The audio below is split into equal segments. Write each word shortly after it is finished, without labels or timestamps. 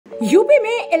UP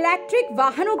में electric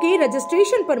वाहनों के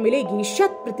रजिस्ट्रेशन पर मिलेगी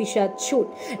 100%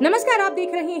 छूट। नमस्कार, आप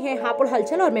देख रहे हैं हापुड़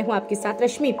हलचल और मैं हूं आपके साथ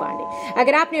रश्मि पांडे।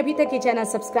 अगर आपने अभी तक ये चैनल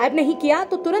सब्सक्राइब नहीं किया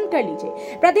तो तुरंत कर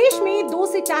लीजिए। प्रदेश में 2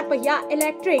 से 4 पहिया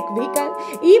इलेक्ट्रिक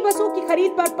व्हीकल ई बसों की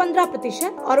खरीद पर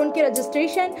 15% और उनके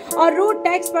रजिस्ट्रेशन और रोड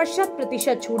टैक्स पर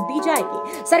 100% छूट दी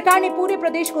जाएगी। सरकार ने पूरे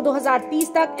प्रदेश को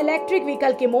 2030 तक इलेक्ट्रिक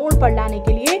व्हीकल के मोड़ पर लाने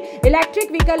के लिए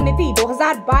इलेक्ट्रिक व्हीकल नीति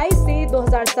 2022 से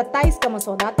 2027 का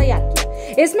मसौदा तैयार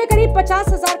किया। इसमें करीब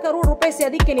 50,000 करोड़ रुपए से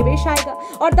अधिक के निवेश आएगा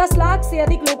और 10 लाख से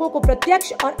अधिक लोगों को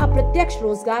प्रत्यक्ष और अप्रत्यक्ष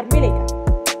रोजगार मिलेगा।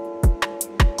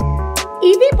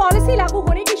 ईवी पॉलिसी लागू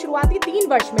होने की शुरुआती 3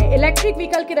 वर्ष में इलेक्ट्रिक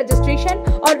व्हीकल के रजिस्ट्रेशन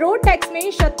और रोड टैक्स में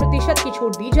 100% की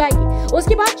छूट दी जाएगी।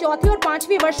 उसके बाद चौथे और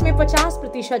 5वें वर्ष में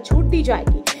 50% छूट दी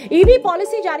जाएगी। ईवी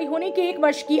पॉलिसी जारी होने के 1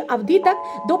 वर्ष की अवधि तक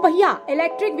 2 पहिया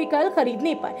इलेक्ट्रिक व्हीकल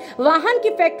खरीदने पर वाहन की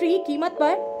फैक्ट्री कीमत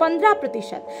पर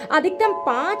 15% अधिकतम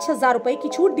 5,000 रुपए की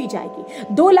छूट दी जाएगी।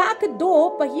 2 लाख 2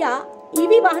 पहिया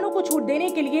ईवी वाहनों को छूट देने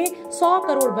के लिए 100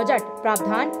 करोड़ बजट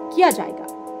प्रावधान किया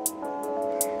जाएगा।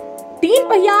 3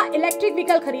 पहिया इलेक्ट्रिक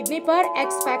व्हीकल खरीदने पर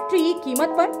एक्स फैक्ट्री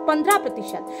कीमत पर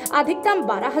 15% अधिकतम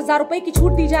 12,000 रुपए की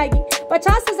छूट दी जाएगी।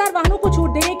 50,000 वाहनों को छूट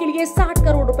देने के लिए 60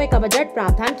 करोड़ रुपए का बजट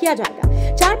प्रावधान किया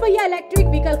जाएगा। 4 पहिया इलेक्ट्रिक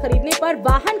व्हीकल खरीदने पर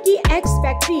वाहन की एक्स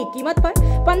फैक्ट्री कीमत पर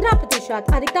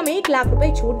 15% अधिकतम 1 लाख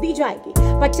रुपए छूट दी जाएगी।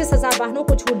 25,000 वाहनों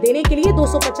को छूट देने के लिए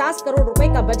 250 करोड़ रुपए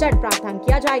का बजट प्रावधान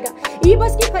किया जाएगा। ई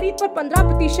बस की खरीद पर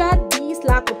 15% 20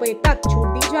 लाख रुपए तक छूट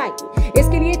दी जाएगी।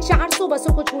 इसके लिए 400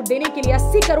 बसों को छूट देने के लिए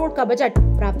 80 करोड़ का बजट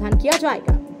प्रावधान किया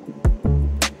जाएगा।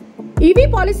 ईवी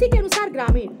पॉलिसी के अनुसार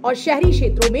ग्रामीण और शहरी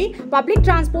क्षेत्रों में पब्लिक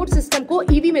ट्रांसपोर्ट सिस्टम को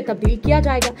ईवी में तब्दील किया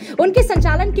जाएगा। उनके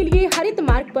संचालन के लिए हरित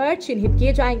मार्ग पर चिन्हित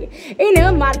किए जाएंगे।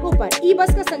 इन मार्गों पर ई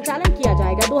बस का संचालन किया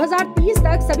जाएगा। 2030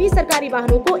 तक सभी सरकारी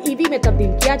वाहनों को ईवी में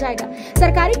तब्दील किया जाएगा।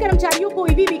 सरकारी कर्मचारियों को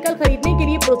ईवी व्हीकल खरीदने के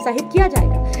लिए प्रोत्साहित किया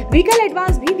जाएगा। व्हीकल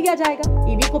एडवांस भी दिया जाएगा।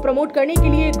 ईवी को प्रमोट करने के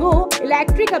लिए गो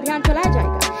इलेक्ट्रिक अभियान चलाया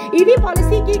जाएगा। ईवी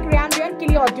पॉलिसी के क्रियान्वयन के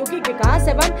लिए औद्योगिक विकास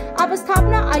एवं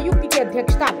अवस्थापना आयुक्त की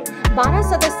अध्यक्षता में 12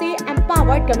 सदस्यीय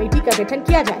एम्पावर्ड कमेटी का गठन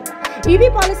किया जाएगा। ईवी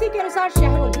पॉलिसी के अनुसार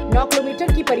शहरों में 9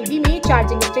 किलोमीटर की परिधि में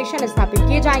चार्जिंग स्टेशन स्थापित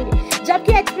किए जाएंगे,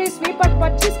 जबकि एक्सप्रेसवे पर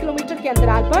 25 किलोमीटर के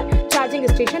अंतराल पर चार्जिंग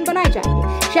स्टेशन बनाए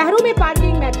जाएंगे। शहरों में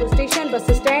parking, metro station, bus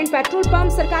stand, petrol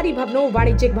pump, सरकारी भवनों,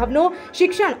 वाणिज्यिक भवनों,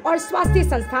 शिक्षण और स्वास्थ्य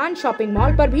संस्थान, शॉपिंग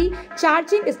मॉल पर भी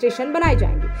चार्जिंग स्टेशन बनाए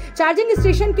जाएंगे। चार्जिंग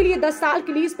स्टेशन के लिए 10 साल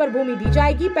की लीज पर भूमि दी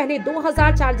जाएगी। पहले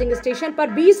 2000 चार्जिंग स्टेशन पर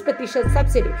 20%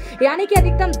 सब्सिडी यानी कि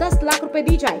अधिकतम 10 लाख रुपए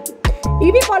दी जाएगी।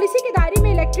 ईवी पॉलिसी के दायरे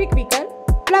में electric vehicle,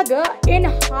 plug in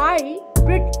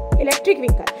hybrid electric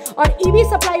vehicle और ईवी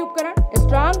सप्लाई उपकरण,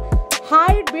 strong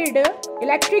hybrid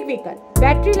electric vehicle,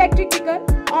 battery electric vehicle,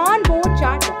 on board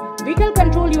charger, vehicle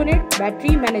control unit,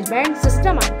 battery management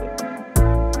system आदि।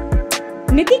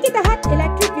 नीति के तहत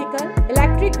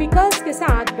इलेक्ट्रिक व्हीकल्स के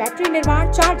साथ बैटरी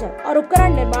निर्माण, चार्जर और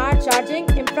उपकरण निर्माण,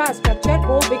 चार्जिंग इंफ्रास्ट्रक्चर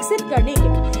को विकसित करने के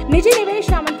लिए निजी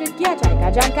निवेश आमंत्रित किया जाएगा।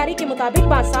 जानकारी के मुताबिक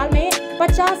 5 साल में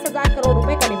 50,000 करोड़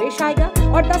रुपए का निवेश आएगा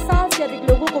और 10 साल से अधिक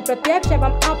लोगों को प्रत्यक्ष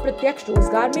एवं अप्रत्यक्ष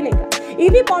रोजगार मिलेगा।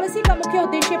 ईवी पॉलिसी का मुख्य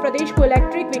उद्देश्य प्रदेश को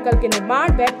इलेक्ट्रिक व्हीकल के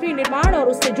निर्माण, बैटरी निर्माण और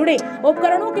उससे जुड़े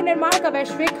उपकरणों के निर्माण का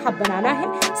वैश्विक हब बनाना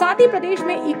है। साथ ही प्रदेश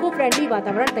में इको फ्रेंडली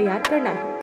वातावरण तैयार करना है।